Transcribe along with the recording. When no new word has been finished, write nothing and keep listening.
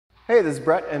Hey, this is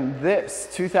Brett, and this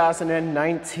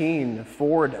 2019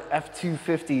 Ford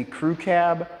F250 Crew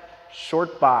Cab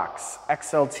Shortbox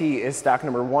XLT is stock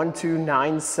number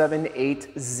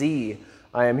 12978Z.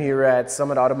 I am here at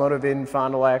Summit Automotive in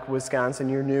Fond du Lac, Wisconsin,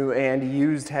 your new and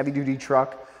used heavy-duty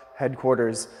truck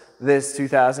headquarters. This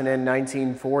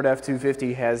 2019 Ford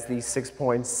F250 has the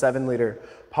 6.7-liter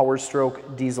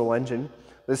Powerstroke diesel engine.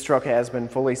 This truck has been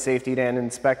fully safetied and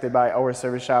inspected by our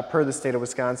service shop per the state of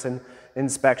Wisconsin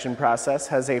inspection process,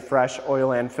 has a fresh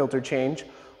oil and filter change.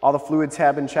 All the fluids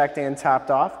have been checked and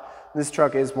topped off. This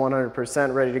truck is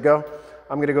 100% ready to go.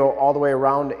 I'm going to go all the way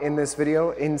around in this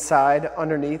video, inside,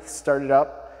 underneath, start it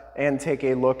up, and take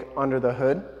a look under the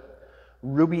hood.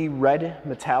 Ruby red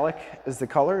metallic is the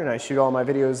color, and I shoot all my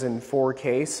videos in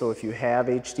 4K, so if you have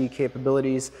HD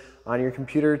capabilities on your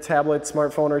computer, tablet,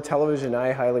 smartphone, or television,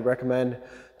 I highly recommend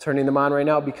turning them on right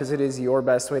now because it is your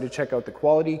best way to check out the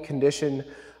quality, condition,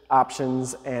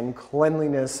 options, and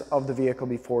cleanliness of the vehicle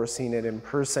before seeing it in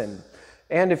person.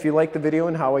 And if you like the video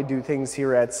and how I do things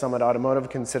here at Summit Automotive,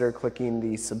 consider clicking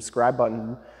the subscribe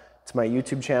button to my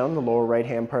YouTube channel in the lower right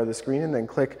hand part of the screen, and then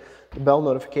click the bell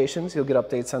notifications. You'll get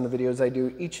updates on the videos I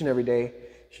do each and every day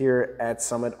here at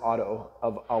Summit Auto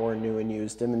of our new and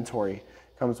used inventory.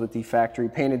 Comes with the factory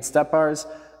painted step bars,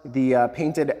 the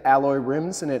painted alloy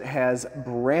rims, and it has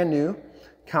brand new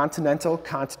Continental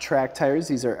Advancetrac tires.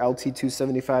 These are L.T.C.H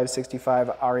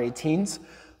 275/65 R18s.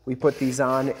 We put these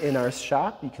on in our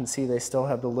shop. You can see they still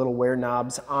have the little wear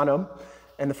knobs on them.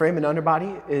 And the frame and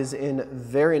underbody is in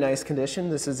very nice condition.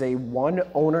 This is a one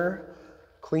owner,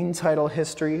 clean title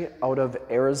history out of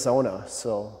Arizona.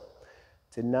 So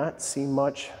did not see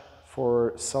much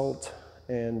for salt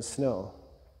and snow.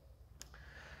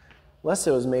 Unless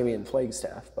it was maybe in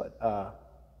Flagstaff, but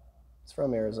it's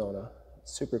from Arizona.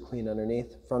 Super clean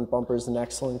underneath. Front bumper's in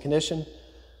excellent condition.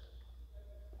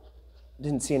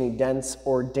 Didn't see any dents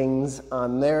or dings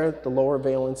on there. The lower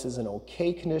valence is in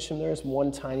okay condition. There's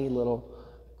one tiny little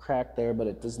crack there, but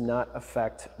it does not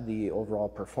affect the overall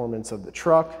performance of the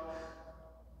truck.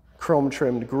 Chrome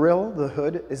trimmed grille. The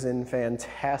hood is in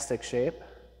fantastic shape.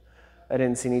 I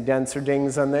didn't see any dents or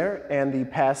dings on there, and the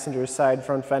passenger side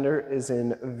front fender is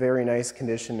in very nice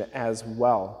condition as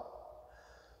well.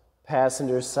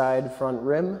 Passenger side front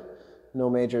rim, no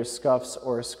major scuffs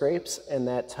or scrapes, and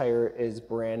that tire is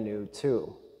brand new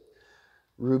too.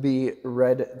 Ruby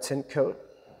red tint coat.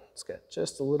 It's got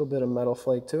just a little bit of metal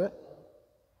flake to it.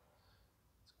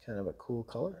 It's kind of a cool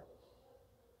color.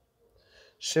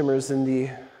 Shimmers in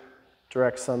the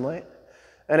direct sunlight.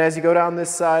 And as you go down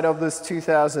this side of this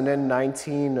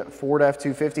 2019 Ford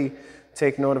F250,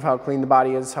 take note of how clean the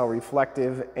body is, how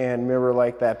reflective and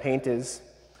mirror-like that paint is.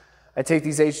 I take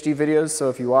these HD videos, so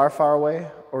if you are far away,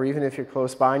 or even if you're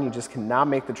close by and you just cannot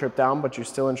make the trip down, but you're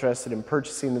still interested in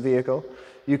purchasing the vehicle,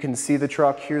 you can see the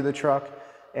truck, hear the truck,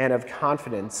 and have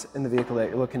confidence in the vehicle that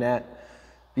you're looking at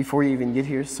before you even get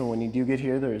here. So when you do get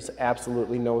here, there's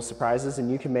absolutely no surprises,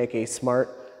 and you can make a smart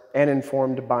and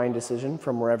informed buying decision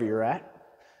from wherever you're at.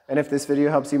 And if this video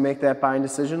helps you make that buying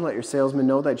decision, let your salesman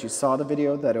know that you saw the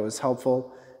video, that it was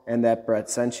helpful, and that Brett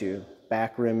sent you.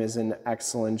 Back rim is in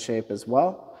excellent shape as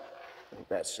well. I think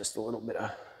that's just a little bit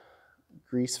of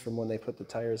grease from when they put the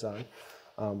tires on.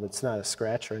 It's not a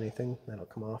scratch or anything, that'll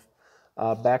come off.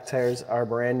 Back tires are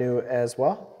brand new as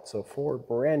well. So 4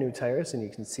 brand new tires, and you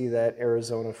can see that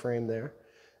Arizona frame there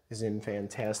is in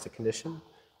fantastic condition.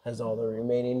 Has all the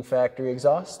remaining factory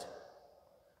exhaust,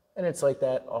 and it's like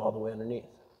that all the way underneath.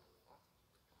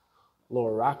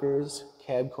 Lower rockers,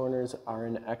 cab corners are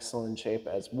in excellent shape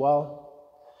as well.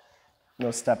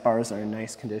 Those step bars are in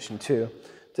nice condition too.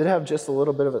 Did have just a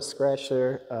little bit of a scratch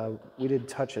there. We did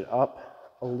touch it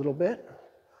up a little bit.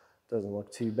 Doesn't look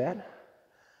too bad.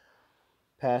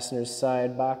 Passenger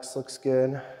side box looks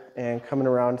good. And coming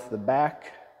around to the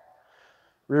back,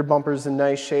 rear bumper's in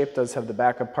nice shape. Does have the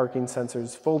backup parking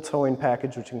sensors, full towing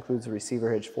package, which includes a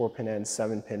receiver hitch, 4-pin and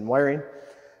 7-pin wiring.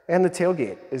 And the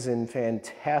tailgate is in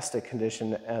fantastic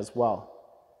condition as well.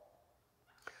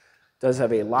 Does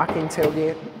have a locking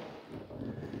tailgate.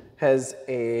 Has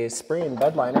a spray and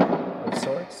bed liner of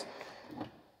sorts.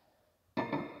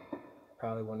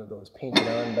 Probably one of those painted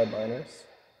on bed liners.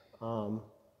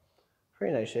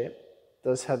 Pretty nice shape.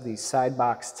 Does have these side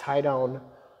box tie down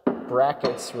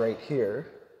brackets right here.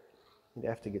 You'd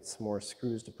have to get some more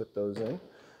screws to put those in,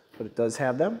 but it does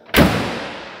have them.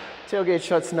 Tailgate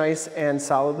shuts nice and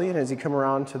solidly, and as you come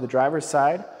around to the driver's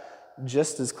side,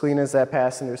 just as clean as that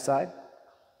passenger side.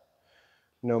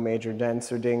 No major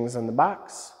dents or dings on the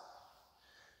box.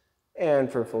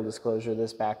 And for full disclosure,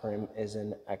 this back rim is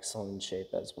in excellent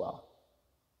shape as well.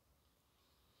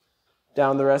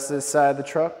 Down the rest of this side of the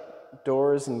truck,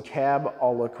 doors, and cab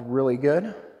all look really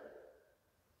good.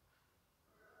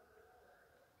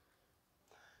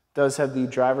 Does have the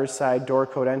driver's side door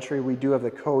code entry. We do have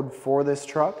the code for this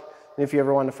truck. And if you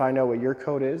ever want to find out what your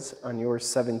code is on your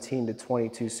 17 to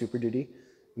 22 Super Duty,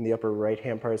 in the upper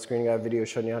right-hand part of the screen, I got a video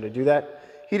showing you how to do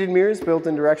that. Heated mirrors,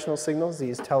 built-in directional signals.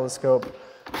 These telescope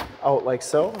out like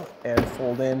so and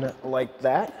fold in like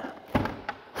that.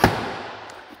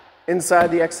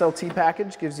 Inside the XLT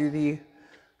package gives you the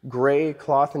gray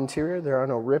cloth interior. There are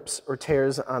no rips or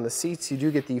tears on the seats. You do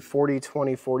get the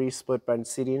 40-20-40 split bench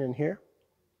seating in here.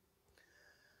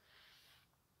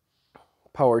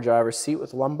 Power driver's seat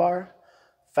with lumbar,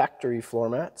 factory floor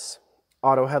mats,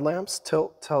 auto headlamps,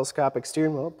 tilt, telescopic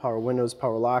steering wheel, power windows,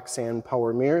 power locks, and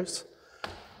power mirrors.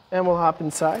 And we'll hop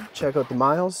inside, check out the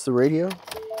miles, the radio,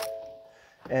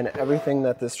 and everything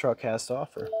that this truck has to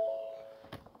offer.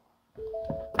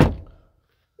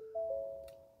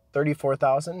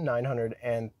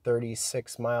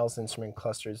 34,936 miles. Instrument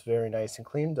cluster is very nice and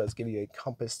clean. Does give you a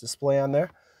compass display on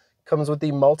there. Comes with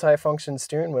the multi-function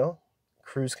steering wheel,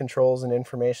 cruise controls and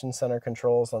information center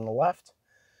controls on the left,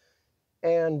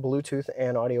 and Bluetooth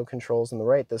and audio controls on the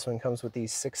right. This one comes with the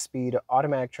 6-speed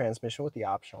automatic transmission with the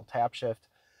optional tap shift,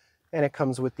 and it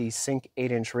comes with the Sync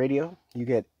 8-inch radio. You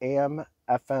get AM,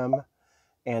 FM,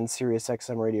 and Sirius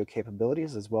XM radio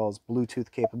capabilities, as well as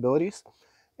Bluetooth capabilities.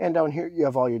 And down here you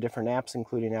have all your different apps,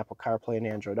 including Apple CarPlay and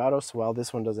Android Auto. So while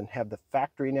this one doesn't have the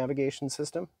factory navigation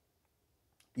system,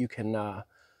 you can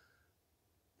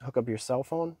hook up your cell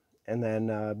phone and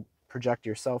then project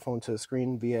your cell phone to the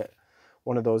screen via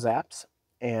one of those apps.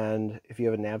 And if you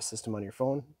have a nav system on your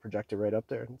phone, project it right up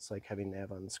there. It's like having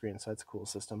nav on the screen, so that's a cool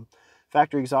system.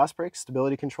 Factory exhaust brakes,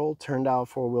 stability control, turn dial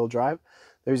 4-wheel drive.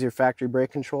 There's your factory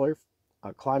brake controller,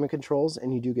 climate controls,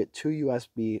 and you do get 2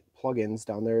 USB plug-ins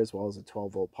down there, as well as a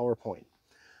 12-volt power point.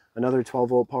 Another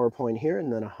 12-volt power point here,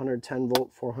 and then a 110-volt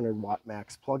 400-watt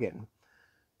max plug-in.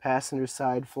 Passenger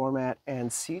side floor mat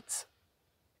and seats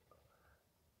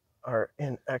are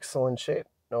in excellent shape.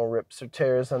 No rips or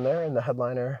tears on there, and the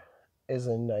headliner is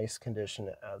in nice condition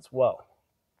as well.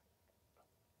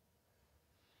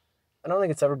 I don't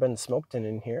think it's ever been smoked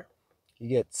in here. You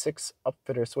get 6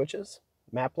 upfitter switches,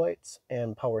 map lights,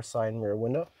 and power side and rear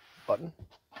window button.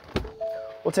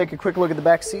 We'll take a quick look at the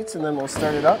back seats, and then we'll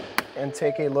start it up and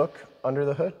take a look under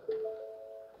the hood.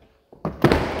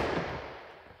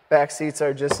 Back seats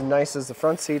are just as nice as the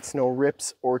front seats. No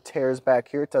rips or tears back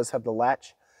here. It does have the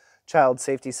latch child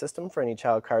safety system for any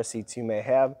child car seats you may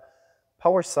have.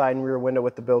 Power side and rear window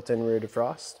with the built-in rear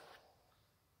defrost.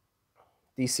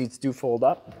 These seats do fold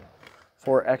up.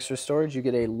 For extra storage, you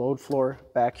get a load floor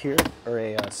back here, or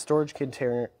a storage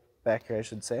container back here, I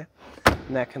should say.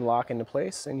 And that can lock into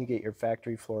place, and you get your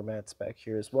factory floor mats back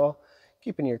here as well,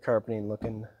 keeping your carpeting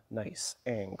looking nice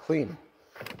and clean.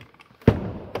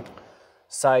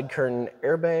 Side curtain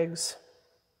airbags.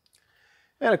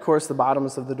 And of course, the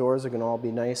bottoms of the doors are going to all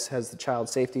be nice. Has the child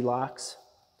safety locks.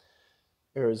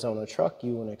 Arizona truck,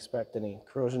 you wouldn't expect any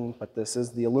corrosion, but this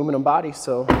is the aluminum body,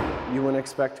 so you wouldn't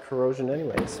expect corrosion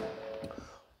anyways.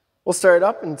 We'll start it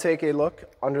up and take a look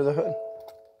under the hood.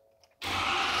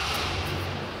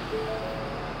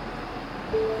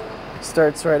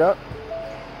 Starts right up.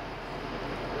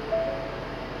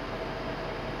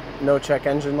 No check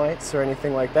engine lights or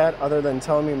anything like that, other than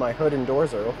telling me my hood and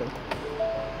doors are open.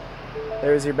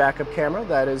 There's your backup camera.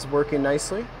 That is working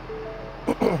nicely.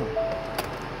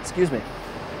 Excuse me.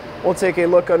 We'll take a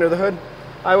look under the hood.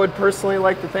 I would personally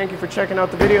like to thank you for checking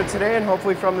out the video today, and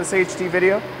hopefully from this HD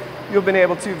video, you've been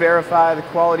able to verify the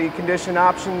quality, condition,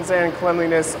 options, and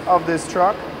cleanliness of this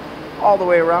truck all the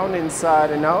way around, inside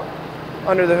and out.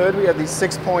 Under the hood, we have the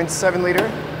 6.7-liter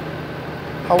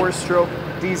Powerstroke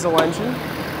diesel engine.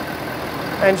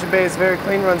 Engine bay is very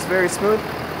clean, runs very smooth.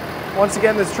 Once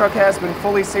again, this truck has been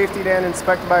fully safetied and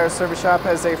inspected by our service shop,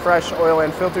 has a fresh oil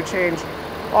and filter change.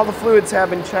 All the fluids have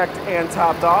been checked and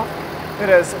topped off. It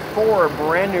has 4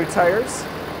 brand new tires,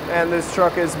 and this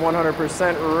truck is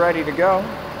 100% ready to go.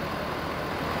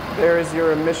 There is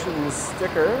your emissions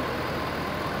sticker.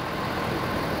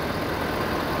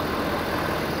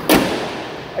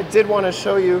 I did want to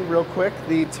show you real quick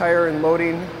the tire and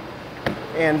loading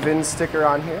and VIN sticker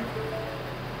on here.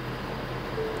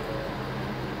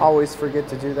 Always forget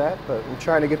to do that, but I'm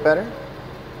trying to get better.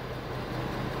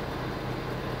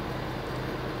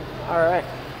 All right.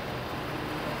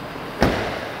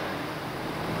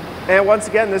 And once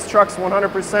again, this truck's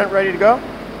 100% ready to go.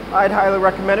 I'd highly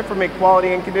recommend it from a quality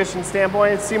and condition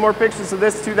standpoint. See more pictures of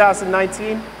this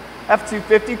 2019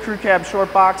 F250 Crew Cab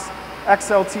Short Box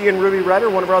XLT in Ruby Red, or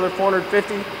one of our other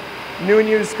 450 new and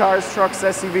used cars, trucks,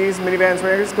 SUVs, minivans,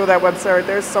 Rangers. Go to that website right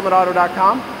there,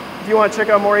 summitauto.com. If you want to check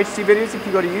out more HT videos, you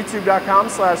can go to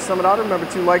youtube.com/summitauto. Remember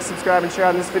to like, subscribe, and share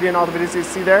on this video and all the videos you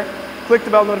see there. Click the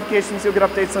bell notifications, you'll get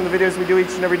updates on the videos we do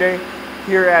each and every day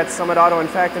here at Summit Auto. In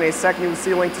fact, in a second, you will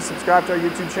see a link to subscribe to our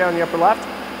YouTube channel in the upper left.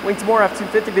 Link to more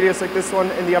F250 videos like this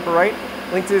one in the upper right.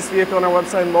 Link to this vehicle on our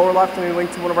website in the lower left, and a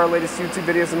link to one of our latest YouTube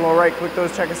videos in the lower right. Click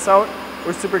those, check us out.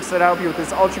 We're super excited to help you with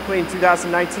this ultra clean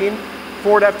 2019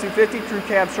 Ford F250 Crew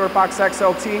Cab Shortbox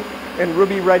XLT and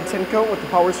ruby red tint coat with the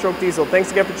Powerstroke diesel.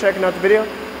 Thanks again for checking out the video.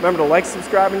 Remember to like,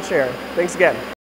 subscribe, and share. Thanks again.